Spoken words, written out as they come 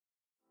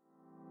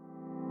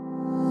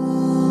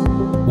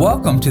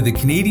Welcome to the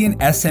Canadian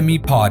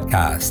SME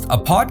Podcast, a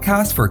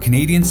podcast for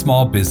Canadian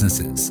small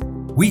businesses.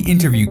 We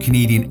interview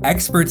Canadian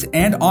experts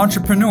and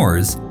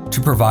entrepreneurs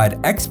to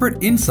provide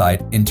expert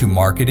insight into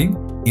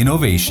marketing,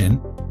 innovation,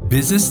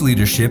 business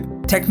leadership,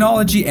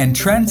 technology, and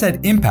trends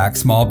that impact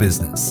small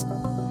business.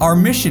 Our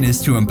mission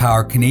is to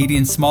empower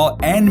Canadian small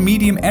and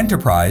medium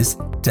enterprise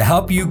to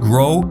help you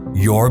grow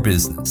your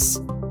business.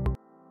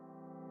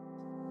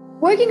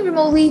 Working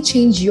remotely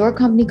changed your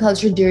company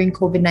culture during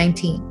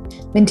COVID-19.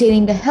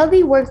 Maintaining a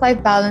healthy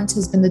work-life balance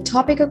has been the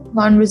topic of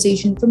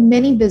conversation for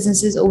many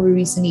businesses over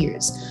recent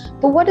years.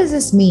 But what does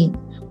this mean?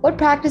 What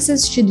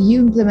practices should you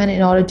implement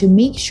in order to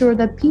make sure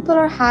that people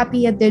are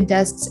happy at their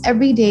desks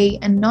every day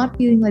and not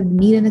feeling like they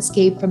need an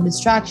escape from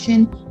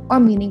distraction or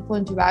meaningful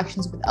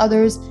interactions with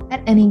others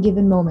at any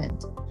given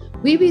moment?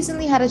 We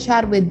recently had a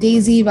chat with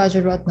Daisy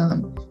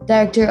Rajaratnam,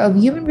 Director of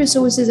Human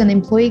Resources and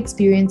Employee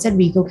Experience at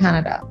Ricoh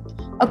Canada.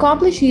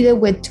 Accomplished leader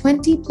with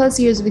 20 plus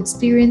years of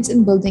experience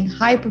in building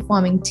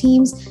high-performing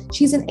teams,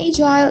 she's an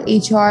agile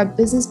HR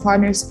business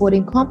partner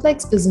supporting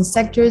complex business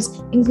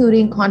sectors,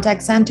 including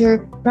contact center,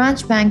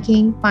 branch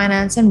banking,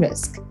 finance, and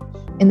risk.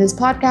 In this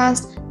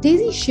podcast,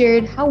 Daisy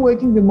shared how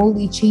working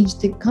remotely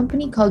changed the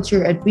company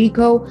culture at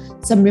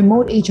Ricoh, some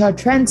remote HR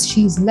trends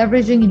she's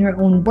leveraging in her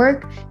own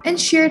work, and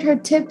shared her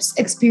tips,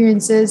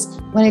 experiences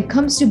when it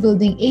comes to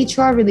building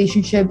HR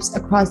relationships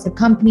across the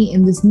company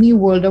in this new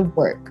world of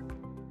work.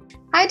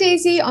 Hi,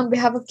 Daisy. On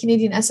behalf of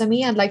Canadian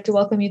SME, I'd like to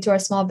welcome you to our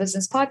Small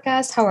Business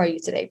Podcast. How are you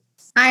today?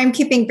 I'm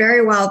keeping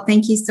very well.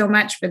 Thank you so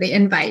much for the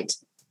invite.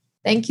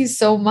 Thank you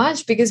so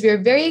much, because we're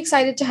very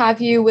excited to have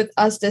you with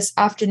us this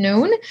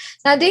afternoon.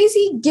 Now,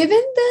 Daisy,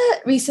 given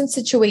the recent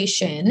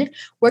situation,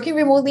 working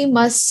remotely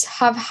must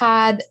have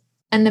had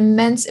an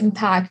immense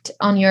impact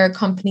on your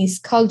company's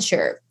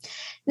culture.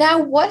 Now,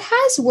 what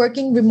has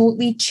working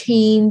remotely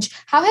changed?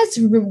 How has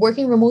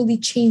working remotely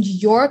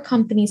changed your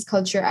company's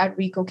culture at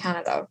Ricoh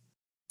Canada?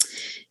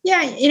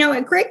 Yeah,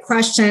 a great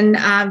question.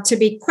 To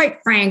be quite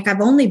frank,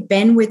 I've only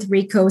been with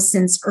Ricoh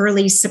since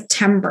early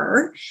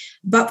September.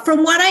 But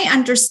from what I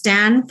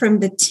understand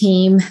from the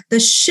team, the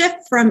shift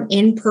from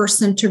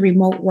in-person to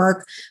remote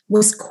work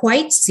was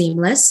quite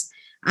seamless.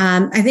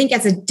 I think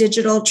as a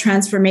digital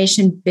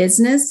transformation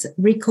business,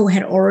 Ricoh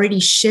had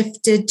already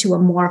shifted to a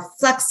more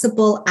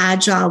flexible,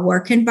 agile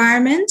work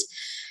environment.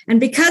 And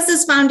because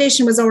this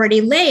foundation was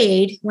already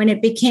laid, when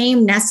it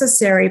became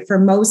necessary for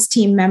most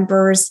team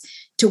members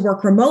to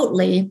work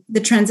remotely, the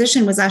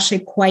transition was actually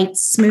quite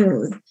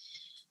smooth.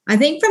 I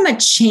think from a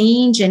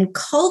change in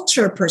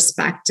culture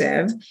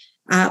perspective,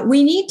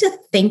 we need to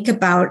think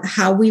about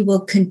how we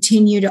will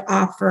continue to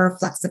offer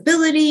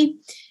flexibility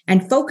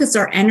and focus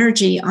our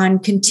energy on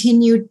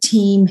continued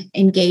team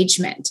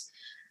engagement.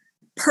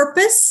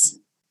 Purpose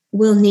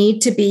will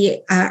need to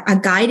be a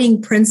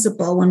guiding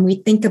principle when we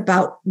think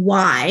about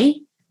why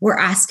we're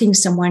asking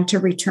someone to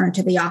return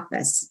to the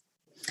office.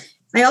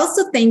 I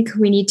also think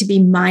we need to be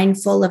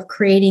mindful of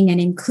creating an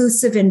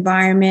inclusive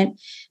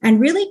environment and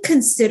really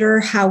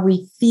consider how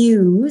we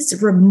fuse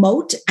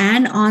remote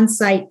and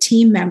on-site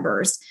team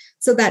members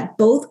so that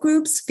both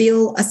groups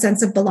feel a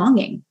sense of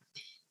belonging.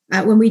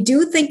 When we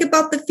do think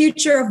about the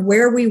future of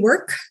where we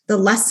work, the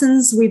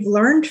lessons we've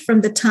learned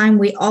from the time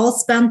we all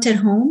spent at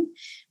home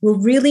will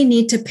really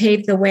need to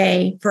pave the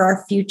way for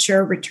our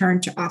future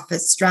return to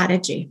office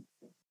strategy.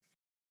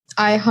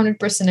 I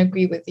 100%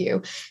 agree with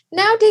you.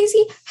 Now,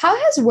 Daisy, how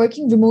has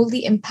working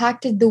remotely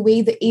impacted the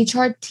way the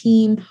HR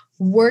team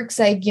works,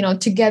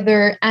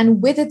 together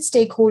and with its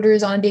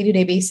stakeholders on a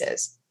day-to-day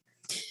basis?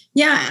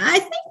 Yeah, I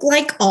think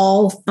like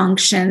all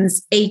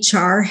functions,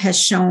 HR has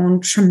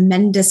shown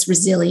tremendous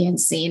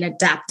resiliency in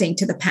adapting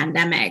to the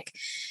pandemic.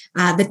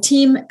 The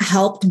team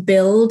helped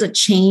build a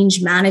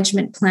change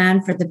management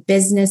plan for the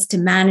business to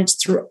manage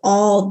through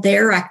all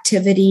their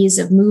activities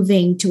of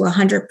moving to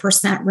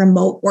 100%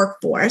 remote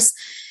workforce.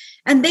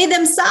 And they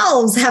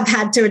themselves have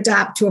had to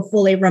adapt to a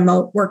fully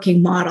remote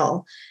working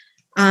model.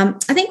 I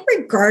think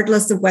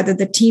regardless of whether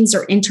the teams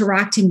are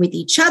interacting with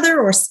each other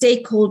or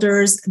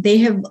stakeholders, they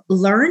have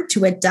learned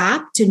to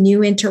adapt to new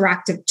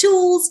interactive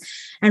tools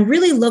and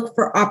really look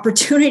for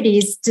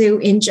opportunities to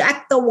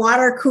inject the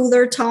water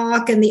cooler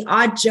talk and the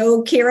odd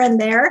joke here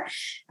and there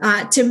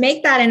to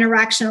make that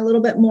interaction a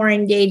little bit more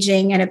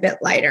engaging and a bit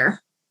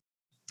lighter.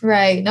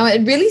 Right. Now,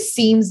 it really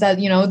seems that,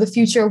 the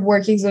future of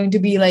work is going to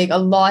be like a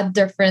lot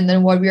different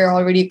than what we are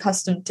already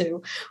accustomed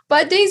to.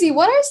 But Daisy,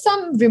 what are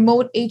some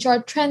remote HR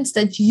trends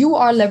that you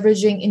are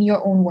leveraging in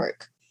your own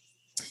work?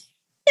 Yeah,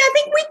 I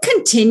think we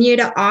continue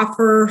to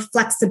offer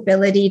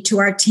flexibility to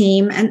our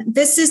team. And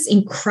this is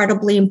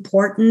incredibly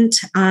important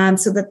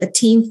so that the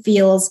team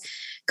feels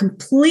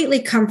completely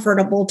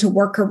comfortable to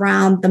work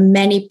around the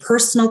many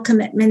personal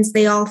commitments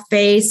they all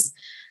face.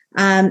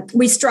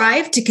 We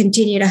strive to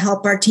continue to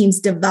help our teams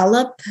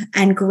develop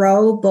and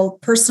grow both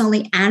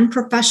personally and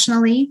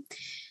professionally.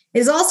 It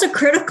is also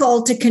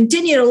critical to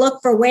continue to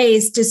look for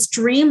ways to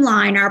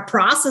streamline our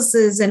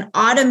processes and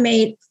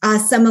automate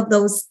some of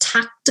those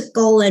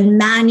tactical and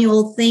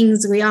manual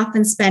things we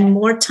often spend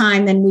more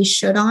time than we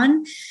should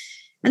on.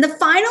 And the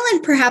final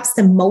and perhaps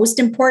the most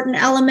important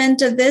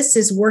element of this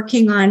is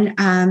working on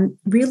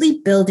really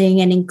building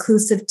an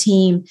inclusive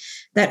team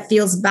that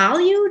feels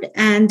valued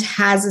and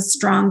has a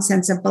strong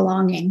sense of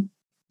belonging.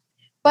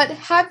 But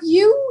have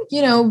you,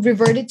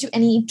 reverted to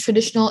any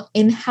traditional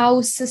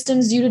in-house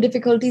systems due to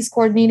difficulties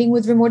coordinating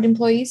with remote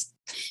employees?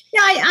 Yeah,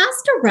 I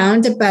asked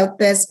around about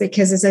this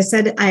because, as I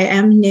said, I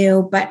am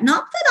new, but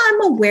not that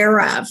I'm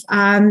aware of.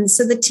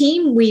 So the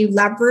team, we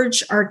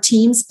leverage our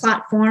Teams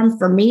platform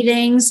for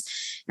meetings,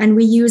 and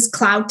we use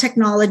cloud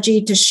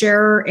technology to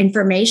share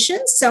information.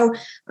 So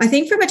I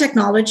think from a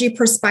technology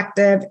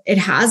perspective, it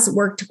has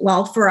worked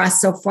well for us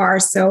so far.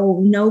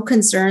 So no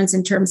concerns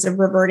in terms of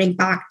reverting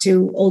back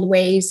to old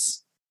ways.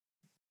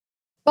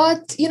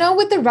 But,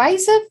 with the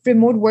rise of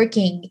remote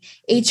working,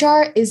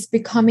 HR is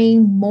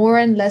becoming more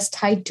and less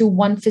tied to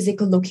one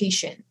physical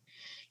location.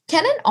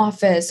 Can an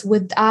office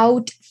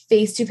without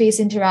face-to-face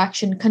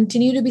interaction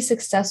continue to be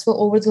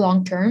successful over the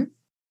long term?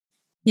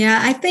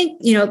 Yeah, I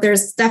think,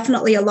 there's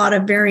definitely a lot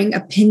of varying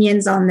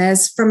opinions on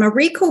this. From a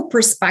Ricoh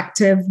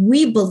perspective,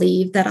 we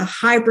believe that a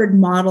hybrid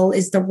model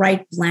is the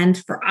right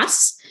blend for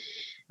us.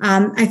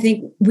 I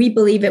think we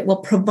believe it will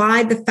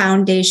provide the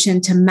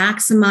foundation to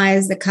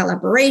maximize the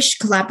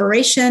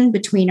collaboration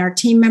between our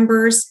team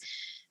members.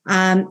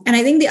 And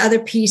I think the other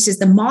piece is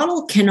the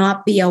model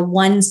cannot be a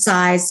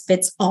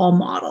one-size-fits-all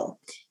model.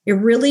 It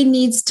really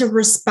needs to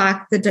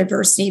respect the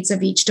diverse needs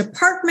of each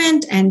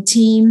department and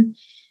team.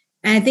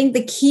 And I think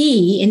the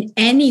key in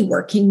any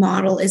working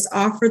model is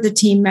offer the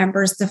team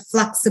members the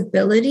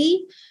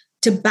flexibility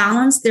to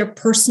balance their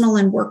personal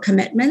and work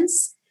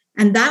commitments.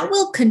 And that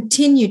will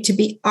continue to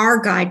be our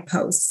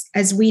guideposts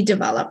as we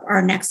develop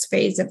our next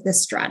phase of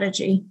this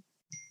strategy.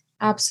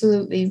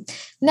 Absolutely.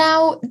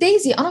 Now,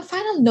 Daisy, on a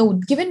final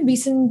note, given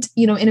recent,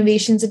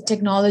 innovations in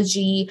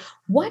technology,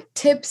 what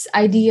tips,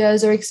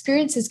 ideas, or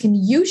experiences can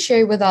you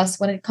share with us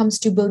when it comes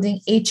to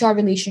building HR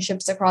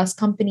relationships across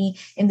company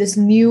in this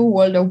new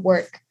world of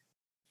work?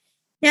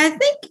 Yeah, I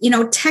think,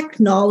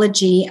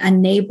 technology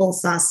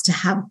enables us to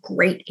have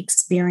great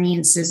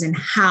experiences in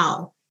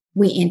how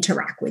we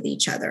interact with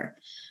each other.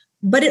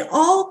 But it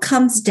all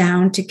comes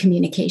down to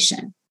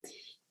communication.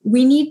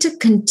 We need to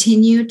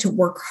continue to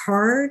work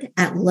hard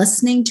at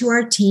listening to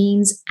our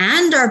teams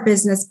and our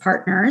business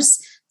partners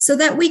so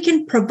that we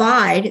can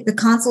provide the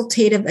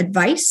consultative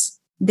advice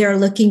they're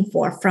looking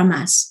for from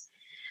us.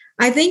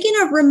 I think in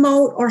a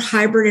remote or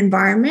hybrid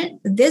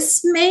environment,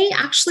 this may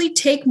actually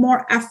take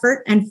more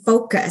effort and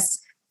focus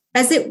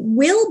as it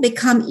will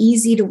become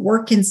easy to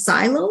work in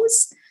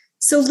silos.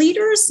 So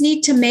leaders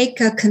need to make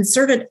a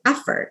concerted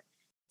effort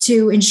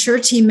to ensure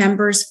team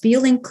members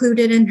feel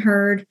included and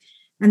heard.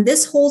 And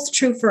this holds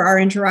true for our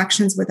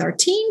interactions with our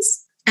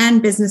teams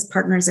and business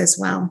partners as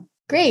well.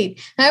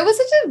 Great. Now, it was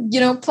such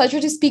a, pleasure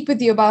to speak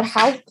with you about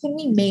how can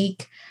we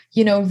make,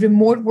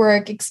 remote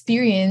work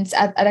experience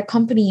at a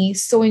company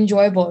so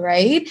enjoyable,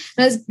 right?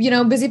 And as,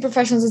 busy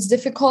professionals, it's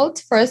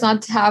difficult for us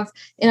not to have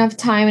enough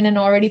time in an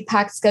already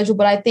packed schedule.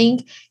 But I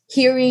think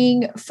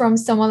hearing from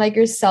someone like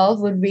yourself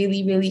would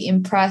really, really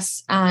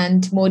impress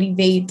and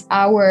motivate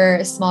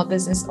our small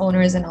business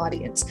owners and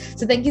audience.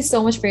 So thank you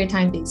so much for your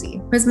time, Daisy.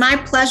 It was my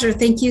pleasure.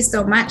 Thank you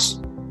so much.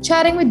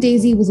 Chatting with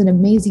Daisy was an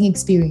amazing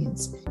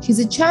experience. She's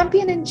a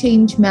champion in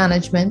change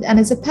management and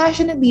is a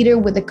passionate leader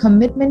with a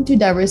commitment to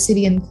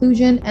diversity and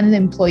inclusion and an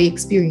employee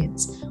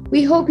experience.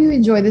 We hope you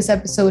enjoyed this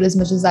episode as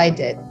much as I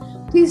did.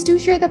 Please do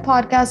share the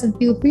podcast and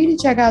feel free to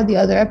check out the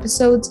other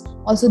episodes.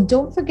 Also,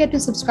 don't forget to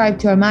subscribe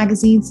to our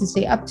magazines to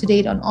stay up to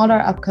date on all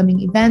our upcoming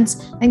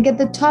events and get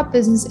the top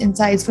business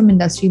insights from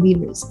industry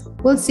leaders.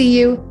 We'll see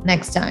you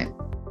next time.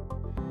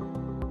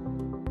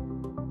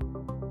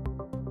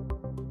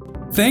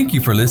 Thank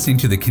you for listening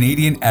to the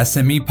Canadian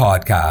SME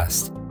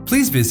Podcast.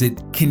 Please visit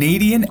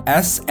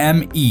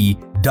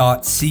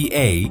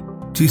canadiansme.ca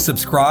to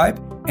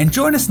subscribe and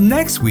join us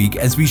next week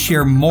as we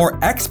share more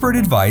expert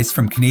advice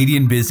from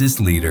Canadian business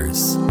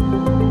leaders.